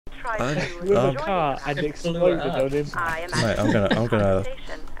tried to with a join car the and attack. exploded on him. I Mate, I'm imagine gonna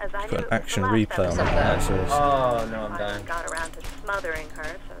as I put knew an it was action the last replay on episode. that. So it's, Oh no, I'm I dying. got around to smothering her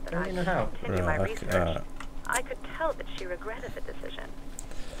so that I Don't you know could how? continue my right, research. I could tell that she regretted the decision.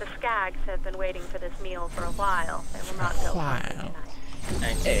 The Skags have been waiting for this meal for a while. They will not go hungry tonight.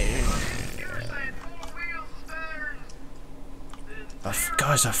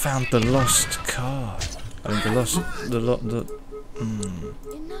 guys, I found the lost car. I mean, Enough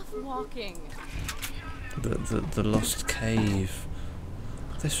walking. the lost cave.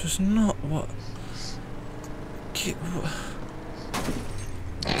 This was not what.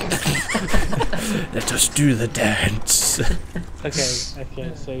 Let us do the dance. Okay,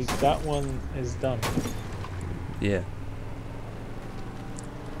 so that one is done. Yeah.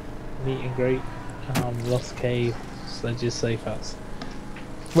 Meet and greet, lost cave, sledges, safe house.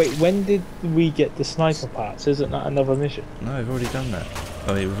 Wait, when did we get the sniper parts? Isn't that another mission? No, we've already done that.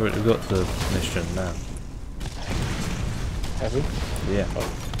 I mean, we've got the mission now. Have we? Yeah.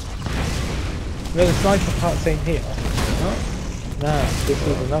 No, the sniper parts ain't here. What? Nah, this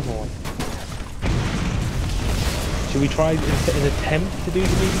is another one. Should we try an attempt to do the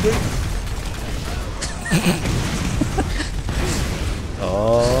meet and greet?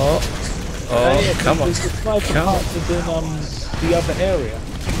 Oh, Yeah, come on. The sniper parts is in the other area.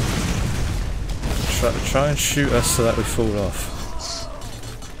 Try and shoot us so that we fall off.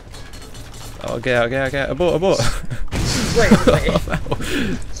 Oh, get out, abort. Wait.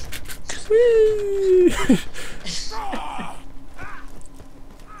 Whee!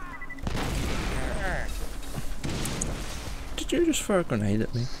 Did you just throw a grenade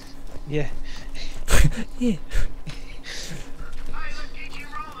at me? Yeah. Yeah.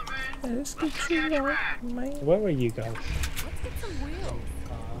 Let's get you rolling, mate. Where are you guys? Let's get some wheels.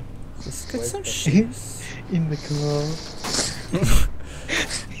 Let's get some shoes. In the car.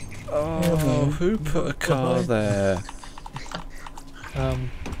 Oh, who put a car there?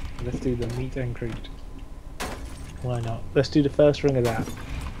 Let's do the meet and greet. Why not? Let's do the first ring of that.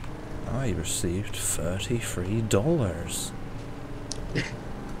 I received $33.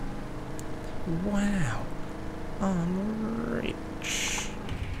 Wow, I'm rich.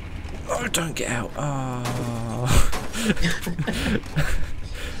 Oh, don't get out. Oh.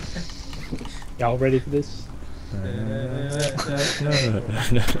 Y'all ready for this? No.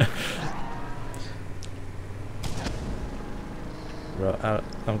 Right,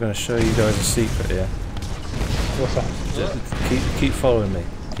 I'm going to show you guys a secret here. What's that? Just keep following me.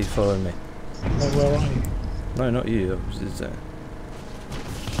 Keep following me. No, where are you? No, not you. It's there.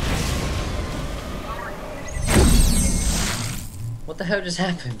 What the hell just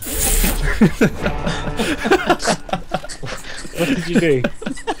happened? What did you do?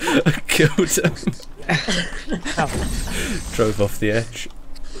 I killed him. How? Drove off the edge.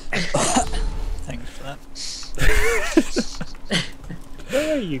 Thanks for that.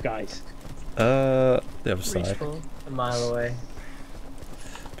 Where are you guys? The other side. Reachable, a mile away.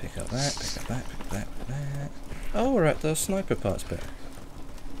 Pick up that. Oh, we're at the sniper parts bit.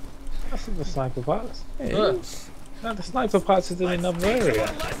 That's not the sniper parts. It Look. is. No, the sniper parts is in another area.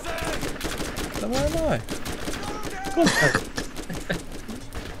 So where am I?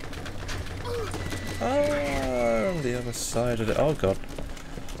 Oh, on the other side of it. Oh god.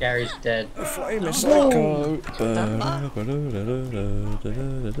 Gary's dead. A flame is psycho. I'm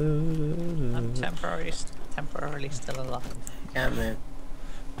temporarily still alive. Can't move.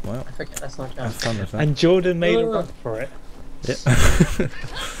 Well, I forget that's not have jump. fun with that. And Jordan made a run for it. Yep.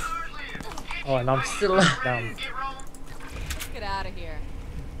 Oh, and I'm Still alive. down. Let's get out of here.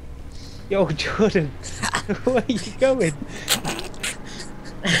 Yo, Jordan, where are you going?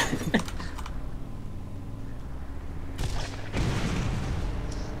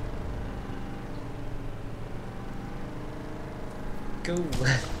 Go.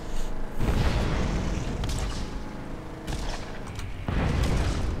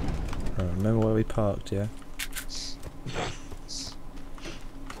 Remember where we parked, yeah?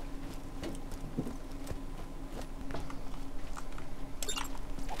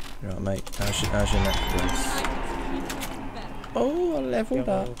 Right, mate. How's your necklace? Oh, I leveled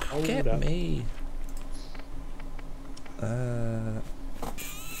Yo, up. hold Get up. me.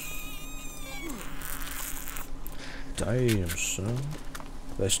 Damn, son.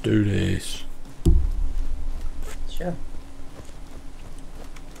 Let's do this. Sure.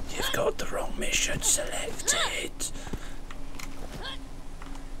 You've got the wrong mission selected.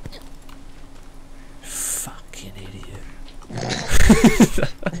 Fucking idiot.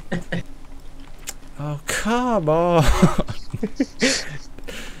 Oh, come on.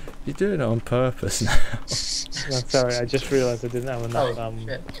 You're doing it on purpose now. No, sorry, I just realised I didn't have enough. Oh,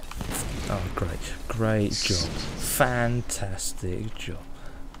 shit. Oh, great job, fantastic job.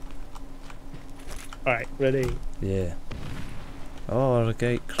 Alright, ready? Yeah. Oh, the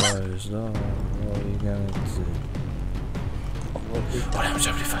gate closed. Oh, what are you going to do? What happened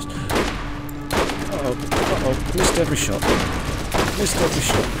so fast? Uh-oh, missed every shot. Missed every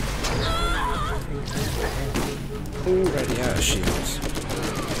shot. Already out of shields.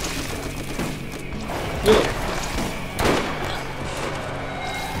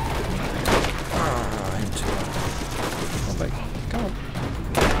 Ah, into it. Come on, babe. Come on.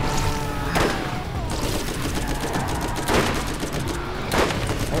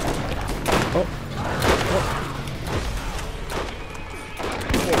 Oh.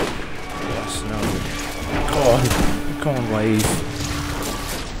 Yes, no. Come on, wave.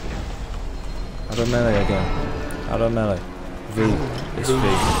 How do I melee again? How do I melee? V. It's V.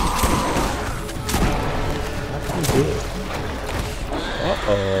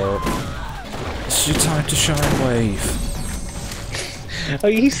 Uh-oh. It's your time to shine, wave. Are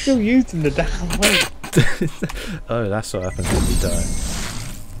you still using the damn weight? Oh, that's what happens when you die.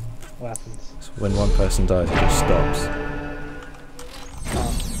 What happens? So when one person dies, it just stops.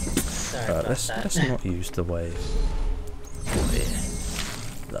 Oh, sorry about Let's that. not use the wave.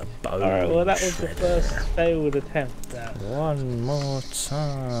 The bone. Alright, well that was the shredder. first failed attempt. One more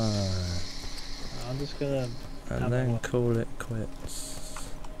time. I'm just gonna... And then call it quits.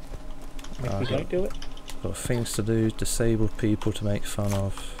 If we don't do it... Got things to do, disabled people to make fun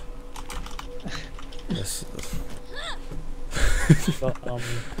of. This, got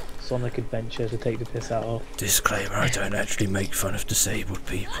Sonic Adventure to take the piss out of. disclaimer, I don't actually make fun of disabled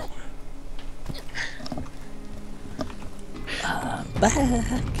people.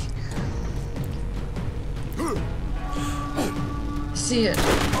 Back. See it.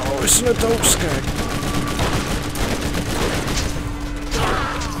 Oh, it's an adult skag.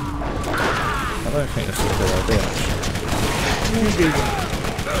 I don't think that's a good idea, actually.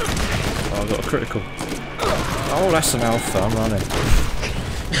 Oh, I got a critical. Oh, that's an alpha, I'm running.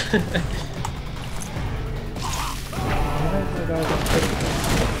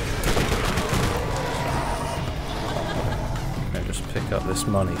 I'll just pick up this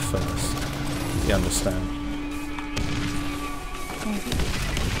money first. You understand?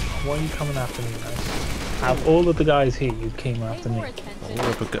 Why are you coming after me, guys? Out of all of the guys here, you came after Pay me. more attention.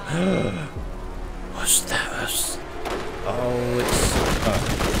 Oh, look at what's that? Oh, it's...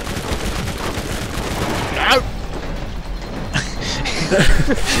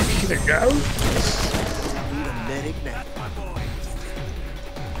 There you go.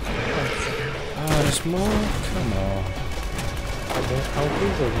 Oh, there's more? Come on.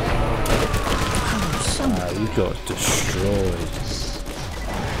 Ah, you got destroyed.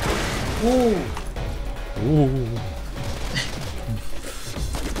 Ooh. Ooh.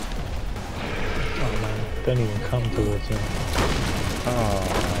 Oh man, don't even come towards me. Oh,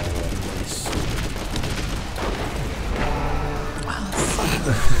 nice.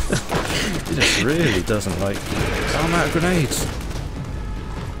 He just really doesn't like you. Oh, I'm out of grenades.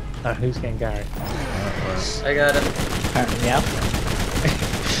 Who's getting Gary? I got it. Apparently, yeah.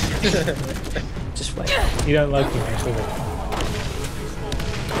 Just wait. You don't like me, actually.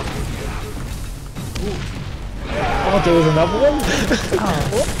 Oh, there was another one?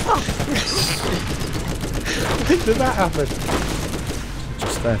 Oh, When did that happen?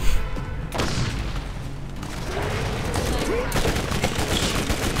 Just then.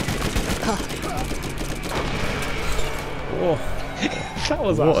 Oh, That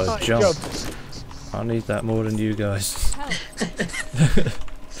was what a a jump. I need that more than you guys. help.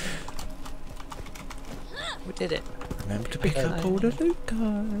 we did it. Remember to pick up all the loot,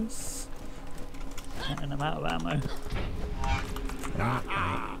 guys. And I'm out of ammo.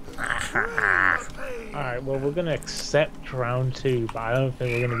 Alright, well we're gonna accept round 2, but I don't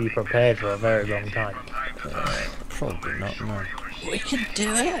think we're gonna be prepared for a very long time. Probably not, no. We can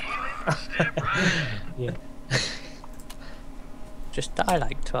do it. Yeah. Just die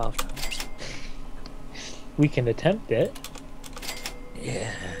like 12 times. We can attempt it.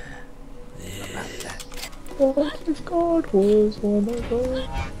 Yeah. What if God was one of us?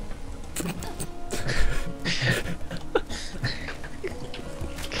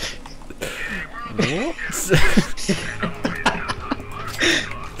 What?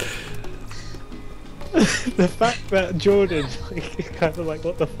 The fact that Jordan's like, kind of like,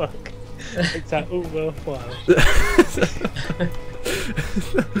 what the fuck? It's that all worthwhile.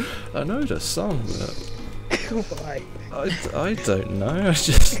 I know the song, but Why? I don't know. I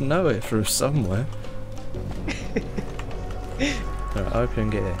just know it from somewhere. Alright, open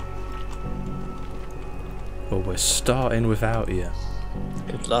and get here. Well, we're starting without you.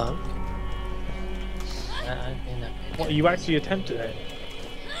 Good luck. What, you actually attempted it?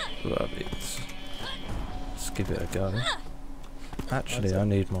 Well, let's give it a go. Actually, I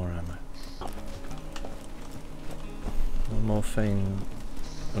need more ammo. One more thing,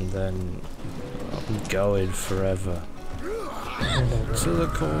 and then I'm going forever. To the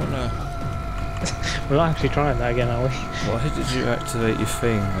corner. We're not actually trying that again, are we? Why did you activate your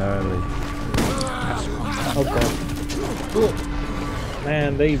thing early? Oh god. Oh.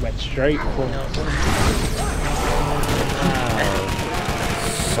 Man, they went straight for me.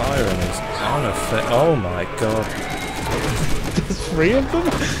 Siren is on effect. Oh my god. There's 3 of them?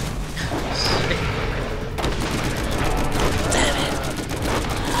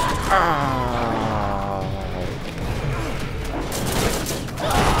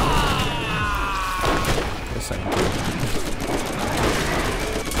 This ain't good.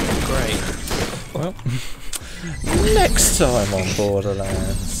 Great. Well, next time on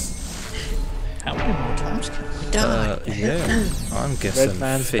Borderlands. How many more times can we die? Yeah, I'm guessing Red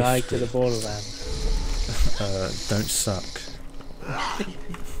Man's 50. Guide to the Borderlands. Don't suck.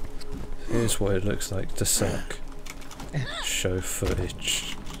 Here's what it looks like to suck. Show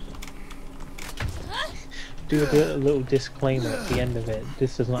footage. Do a little disclaimer at the end of it.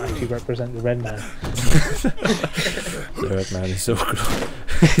 This does not actually represent the Red Man. The Red Man is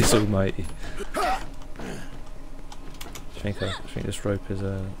is almighty. I think this rope is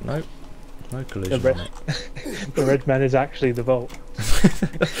a nope. No collision on it. The Red Man is actually the Vault.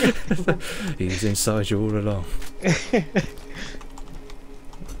 He's inside you all along.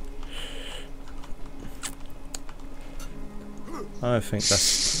 I don't think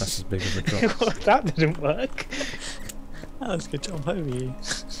that's as big of a drop. That didn't work. That was a good job over you.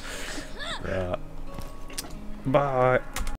 Right. Bye.